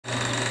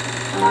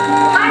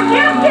I'm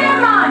Jill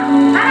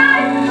Kinmont, and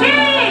I'm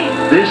Steve!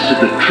 This is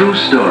the true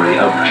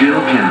story of Jill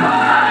Kinmont,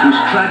 whose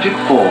tragic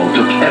fall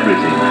took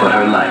everything but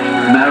her life.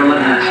 Marilyn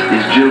Hassett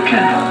is Jill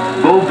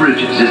Kinmont. Beau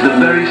is the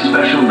very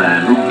special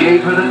man who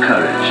gave her the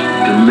courage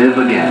to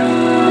live again.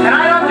 And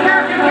I don't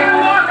care if you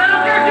can't walk, I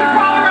don't care if you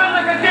crawl around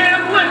like a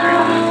damn lizard.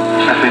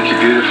 I think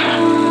you're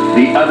beautiful.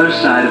 The Other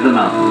Side of the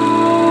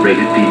Mountain,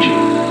 rated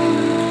PG.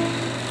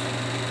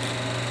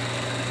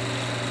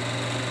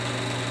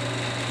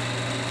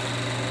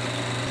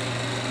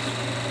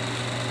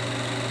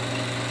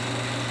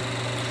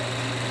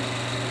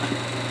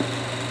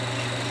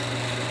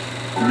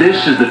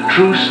 This is the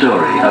true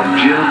story of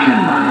Jill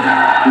Kinmont,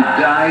 who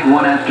died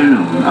one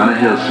afternoon on a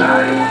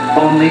hillside,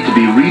 only to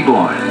be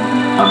reborn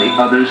on the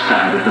other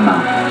side of the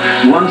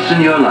mountain. Once in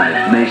your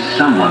life, may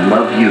someone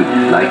love you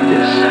like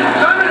this. So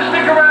I'm going to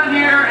stick around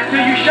here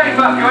until you shape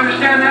up, you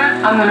understand that?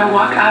 I'm going to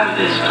walk out of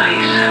this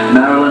place.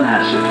 Marilyn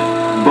Hassett,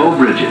 Beau,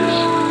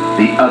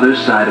 The Other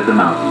Side of the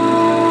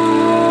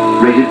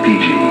Mountain, rated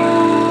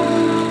PG.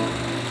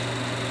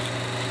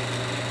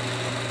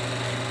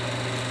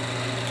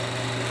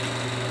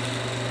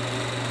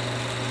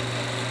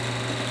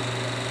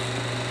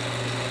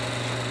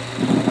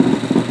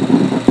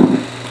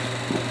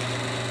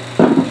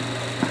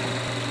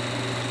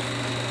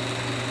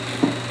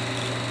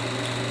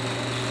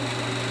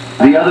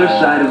 The Other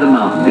Side of the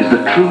Mountain is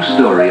the true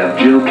story of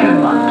Jill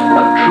Kinmont.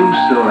 A true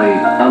story,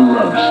 a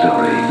love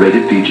story.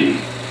 Rated PG.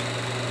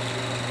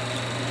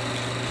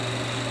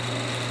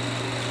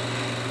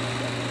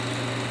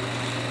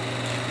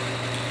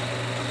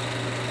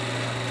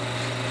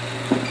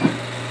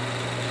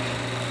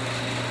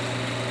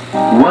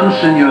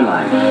 Once in your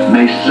life,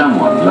 may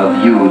someone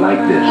love you like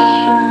this.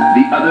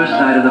 The Other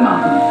Side of the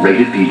Mountain.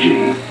 Rated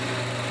PG.